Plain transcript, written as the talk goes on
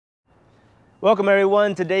Welcome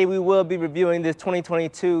everyone. Today we will be reviewing this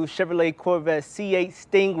 2022 Chevrolet Corvette C8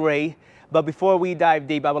 Stingray. But before we dive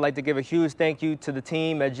deep, I would like to give a huge thank you to the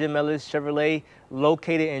team at Jim Ellis Chevrolet,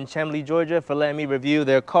 located in Chamblee, Georgia, for letting me review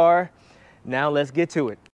their car. Now let's get to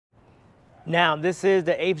it. Now this is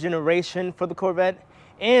the 8th generation for the Corvette,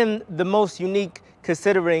 and the most unique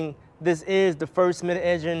considering this is the first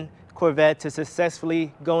mid-engine Corvette to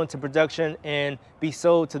successfully go into production and be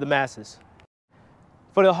sold to the masses.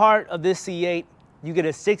 For the heart of this C8, you get a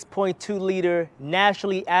 6.2-liter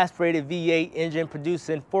naturally aspirated V8 engine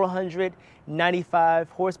producing 495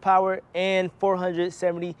 horsepower and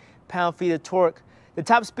 470 pound-feet of torque. The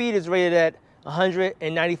top speed is rated at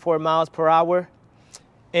 194 miles per hour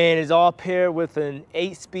and is all paired with an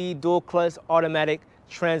 8-speed dual-clutch automatic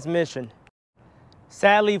transmission.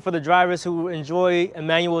 Sadly, for the drivers who enjoy a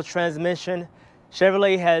manual transmission,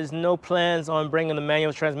 Chevrolet has no plans on bringing the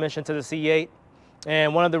manual transmission to the C8.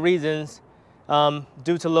 And one of the reasons,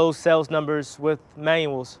 due to low sales numbers with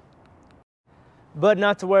manuals. But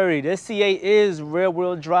not to worry, this C8 is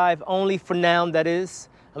rear-wheel drive only for now, that is.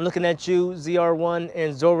 I'm looking at you, ZR1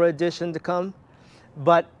 and Zora edition to come.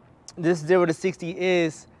 But this 0 to 60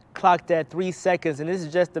 is clocked at 3 seconds, and this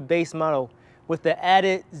is just the base model. With the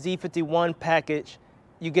added Z51 package,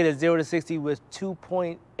 you get a 0 to 60 with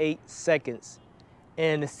 2.8 seconds.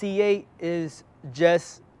 And the C8 is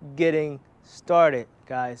just getting started,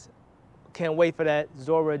 guys. Can't wait for that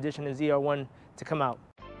Zora edition and ZR1 to come out.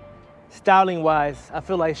 Styling wise, I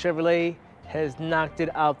feel like Chevrolet has knocked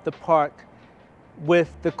it out the park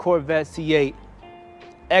with the Corvette C8.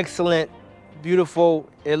 Excellent, beautiful.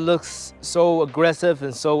 It looks so aggressive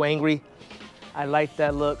and so angry. I like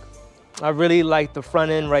that look. I really like the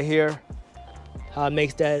front end right here. How it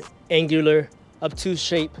makes that angular obtuse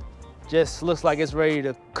shape. Just looks like it's ready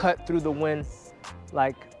to cut through the wind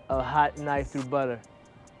like a hot knife through butter.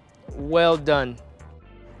 Well done.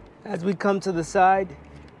 As we come to the side,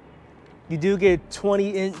 you do get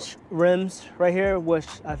 20-inch rims right here, which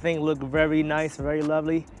I think look very nice, very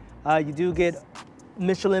lovely. You do get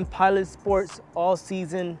Michelin Pilot Sports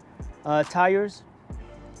all-season tires.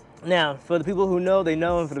 Now, for the people who know, they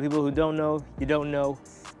know, and for the people who don't know, you don't know.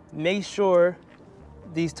 Make sure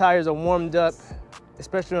these tires are warmed up,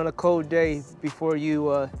 especially on a cold day, before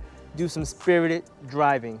you do some spirited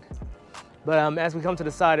driving. But as we come to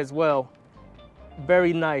the side as well,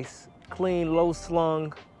 very nice, clean, low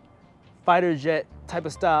slung, fighter jet type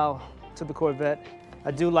of style to the Corvette.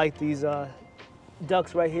 I do like these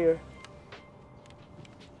ducts right here,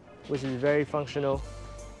 which is very functional.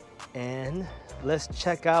 And let's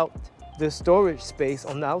check out the storage space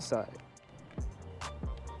on the outside.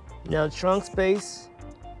 Now, trunk space,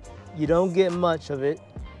 you don't get much of it,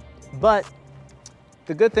 but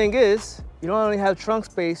the good thing is, you don't only have trunk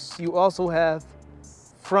space, you also have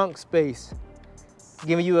front space,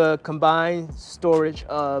 giving you a combined storage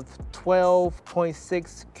of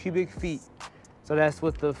 12.6 cubic feet. So that's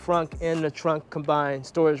with the front and the trunk combined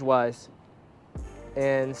storage-wise.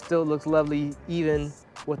 And still looks lovely even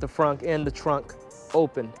with the front and the trunk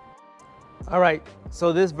open. All right,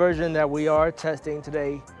 so this version that we are testing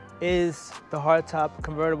today is the hardtop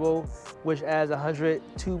convertible, which adds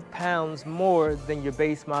 102 pounds more than your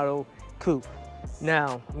base model coupe.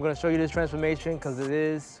 Now, I'm gonna show you this transformation because it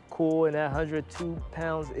is cool, and that 102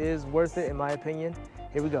 pounds is worth it in my opinion.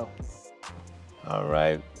 Here we go. All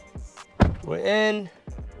right, we're in,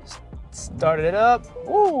 started it up.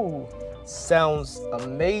 Ooh, sounds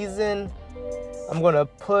amazing. I'm gonna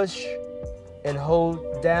push and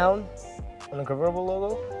hold down on the convertible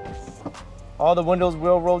logo. All the windows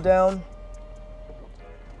will roll down.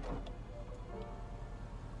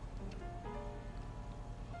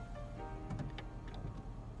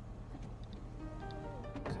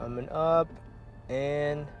 Coming up,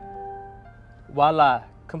 and voila,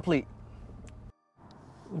 complete.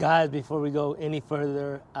 Guys, before we go any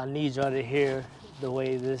further, I need y'all to hear the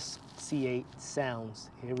way this C8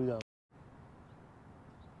 sounds. Here we go.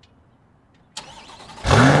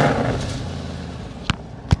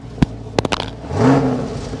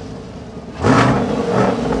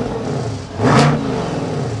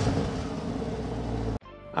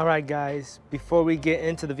 All right, guys, before we get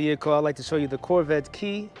into the vehicle, I'd like to show you the Corvette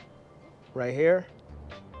key right here.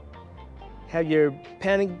 Have your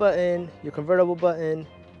panic button, your convertible button,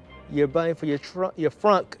 your button for your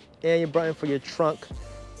front, and your button for your trunk,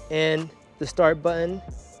 and the start button,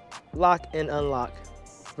 lock and unlock.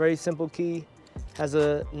 Very simple key, has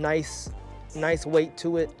a nice weight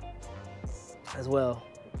to it as well.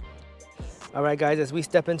 All right, guys, as we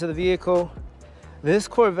step into the vehicle, this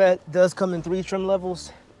Corvette does come in 3 trim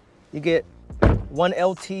levels. You get 1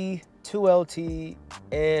 LT, 2 LT,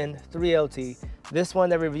 and 3LT. This one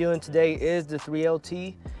that we're reviewing today is the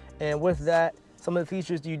 3LT, and with that, some of the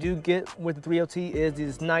features you do get with the 3LT is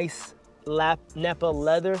this nice Napa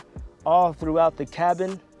leather all throughout the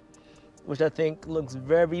cabin, which I think looks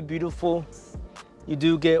very beautiful. You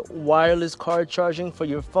do get wireless car charging for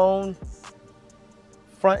your phone,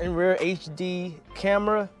 front and rear HD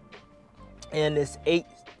camera, and this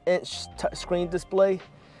 8-inch touchscreen display.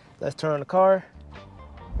 Let's turn on the car.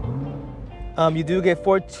 You do get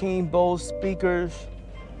 14 Bose speakers,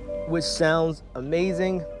 which sounds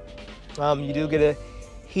amazing. You do get a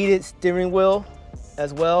heated steering wheel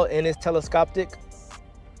as well, and it's telescopic.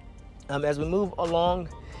 As we move along,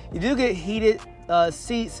 you do get heated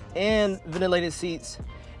seats and ventilated seats,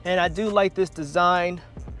 and I do like this design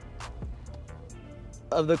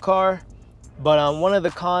of the car. But one of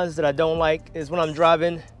the cons that I don't like is when I'm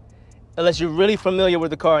driving, unless you're really familiar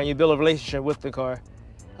with the car and you build a relationship with the car.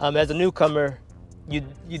 As a newcomer, you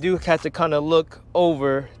do have to kind of look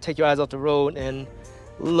over, take your eyes off the road and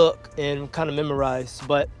look and kind of memorize.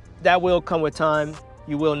 But that will come with time.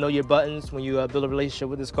 You will know your buttons when you build a relationship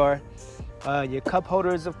with this car. Your cup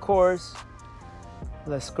holders, of course.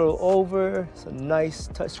 Let's scroll over. It's a nice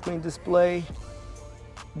touchscreen display.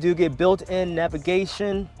 You do get built-in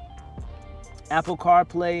navigation, Apple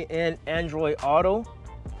CarPlay, and Android Auto.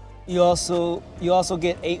 You also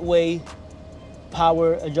get 8-way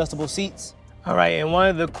power adjustable seats. All right, and one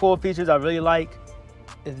of the cool features I really like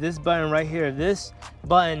is this button right here. This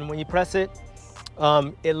button, when you press it,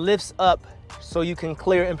 it lifts up so you can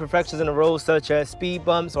clear imperfections in the road, such as speed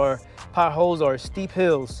bumps or potholes or steep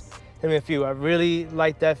hills. I mean, I really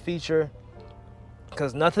like that feature,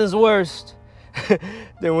 because nothing's worse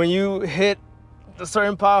than when you hit a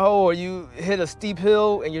certain pothole or you hit a steep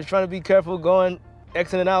hill and you're trying to be careful going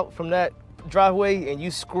exiting out from that driveway and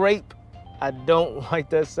you scrape. I don't like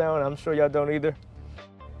that sound. I'm sure y'all don't either.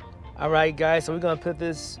 All right, guys, so we're gonna put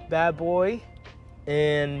this bad boy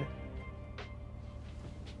in,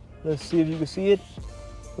 let's see if you can see it.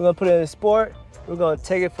 We're gonna put it in sport. We're gonna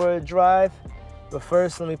take it for a drive. But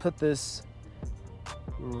first, let me put this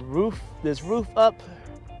roof up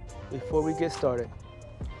before we get started.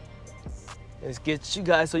 Let's get you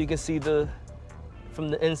guys so you can see from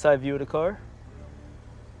the inside view of the car.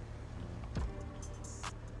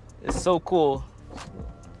 It's so cool,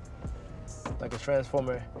 like a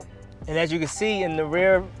transformer. And as you can see in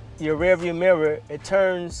your rear view mirror, it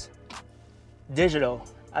turns digital.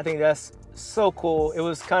 I think that's so cool. It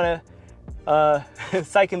was kind of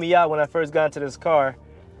psyching me out when I first got into this car.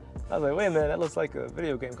 I was like, wait a minute, that looks like a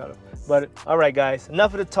video game kind of. But all right, guys,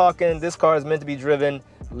 enough of the talking. This car is meant to be driven.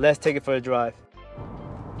 Let's take it for a drive.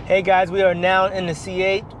 Hey guys, we are now in the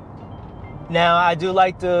C8. Now, I do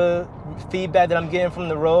like the feedback that I'm getting from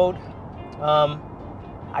the road.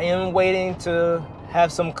 I am waiting to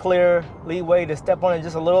have some clear leeway to step on it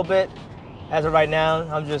just a little bit. As of right now,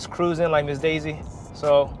 I'm just cruising like Miss Daisy.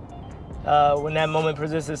 So when that moment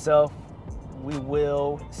presents itself, we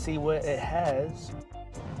will see what it has.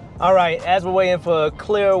 All right, as we're waiting for a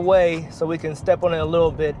clear way so we can step on it a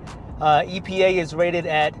little bit, EPA is rated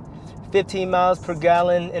at 15 miles per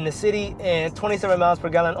gallon in the city and 27 miles per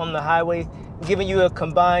gallon on the highway, giving you a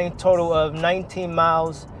combined total of 19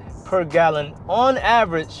 miles per gallon on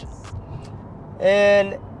average.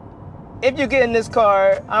 And if you get in this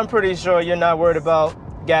car, I'm pretty sure you're not worried about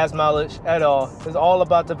gas mileage at all. It's all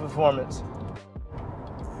about the performance.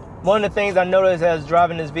 One of the things I noticed as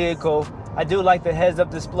driving this vehicle, I do like the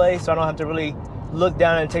heads-up display, so I don't have to really look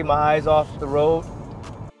down and take my eyes off the road.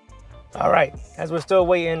 All right, as we're still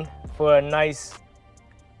waiting for a nice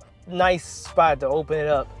spot to open it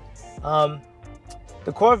up.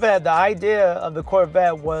 The Corvette, the idea of the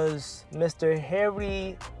Corvette was Mr.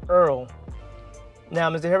 Harry Earl. Now,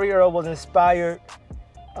 Mr. Harry Earl was inspired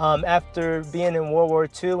after being in World War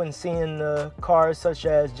II and seeing the cars such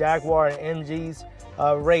as Jaguar and MG's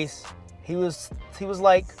race. He was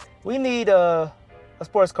like, we need a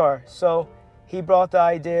sports car. So he brought the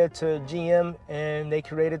idea to GM and they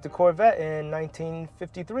created the Corvette in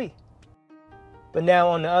 1953. But now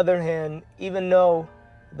on the other hand, even though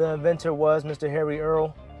the inventor was Mr. Harry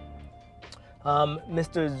Earl,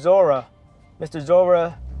 Mr. Zora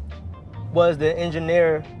was the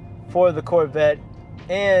engineer for the Corvette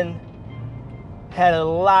and had a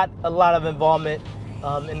lot of involvement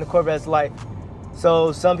in the Corvette's life.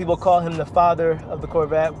 So some people call him the father of the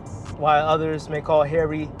Corvette, while others may call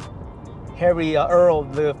Harry Earl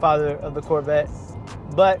the father of the Corvette.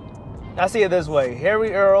 But I see it this way: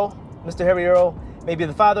 Mr. Harry Earl may be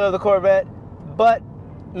the father of the Corvette, but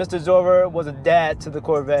Mr. Zora was a dad to the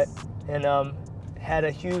Corvette and had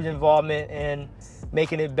a huge involvement in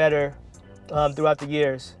making it better throughout the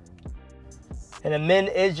years. And a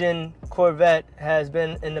mid-engine Corvette has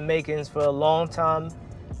been in the makings for a long time.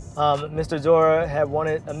 Mr. Zora had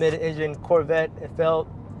wanted a mid-engine Corvette and felt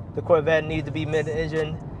the Corvette needed to be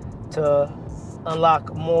mid-engine to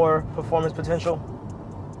unlock more performance potential.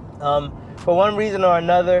 For one reason or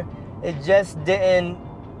another, it just didn't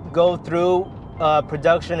go through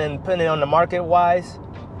production and putting it on the market wise.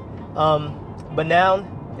 But now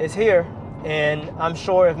it's here, and I'm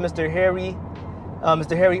sure if Mr. Harry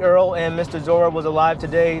Earl and Mr. Zora was alive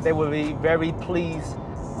today, they would be very pleased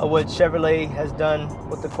of what Chevrolet has done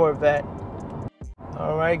with the Corvette.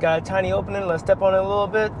 All right, got a tiny opening. Let's step on it a little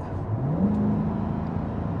bit.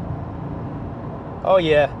 Oh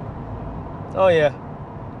yeah, oh yeah,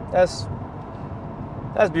 that's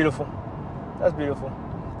beautiful. That's beautiful.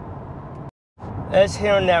 Let's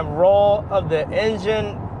hear that roar of the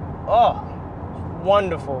engine. Oh,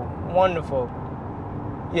 wonderful, wonderful.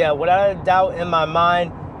 Yeah, without a doubt in my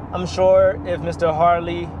mind, I'm sure if Mr.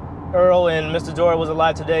 Harley Earl and Mr. Zora was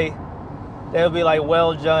alive today, they would be like,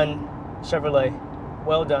 well done, Chevrolet,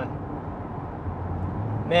 well done.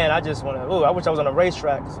 Man, I just want to, I wish I was on a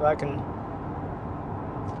racetrack so I can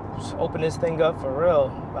just open this thing up for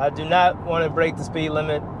real. I do not want to break the speed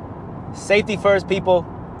limit. Safety first, people.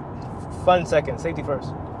 Fun second, safety first.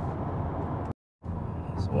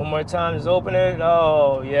 So one more time, just open it.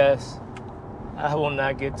 Oh, yes. I will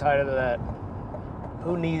not get tired of that.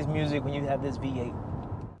 Who needs music when you have this V8?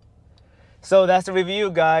 So that's the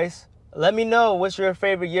review, guys. Let me know what's your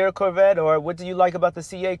favorite year Corvette, or what do you like about the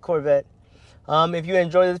C8 Corvette. If you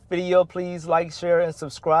enjoyed this video, please like, share, and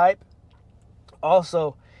subscribe.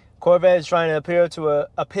 Also, Corvette is trying to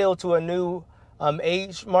appeal to a new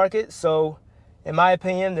age market. So in my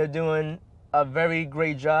opinion, they're doing a very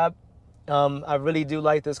great job. I really do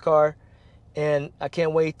like this car, and I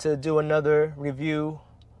can't wait to do another review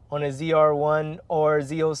on a ZR1 or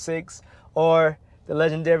Z06 or the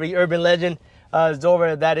legendary urban legend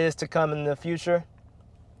Zora that is to come in the future.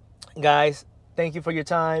 Guys, thank you for your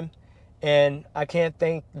time, and I can't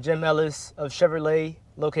thank Jim Ellis of Chevrolet,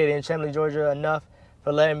 located in Chamblee, Georgia, enough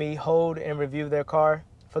for letting me hold and review their car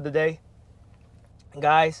for the day.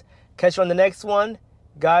 Guys, catch you on the next one.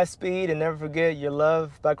 GodSpeed, and never forget, you're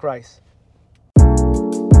loved by Christ.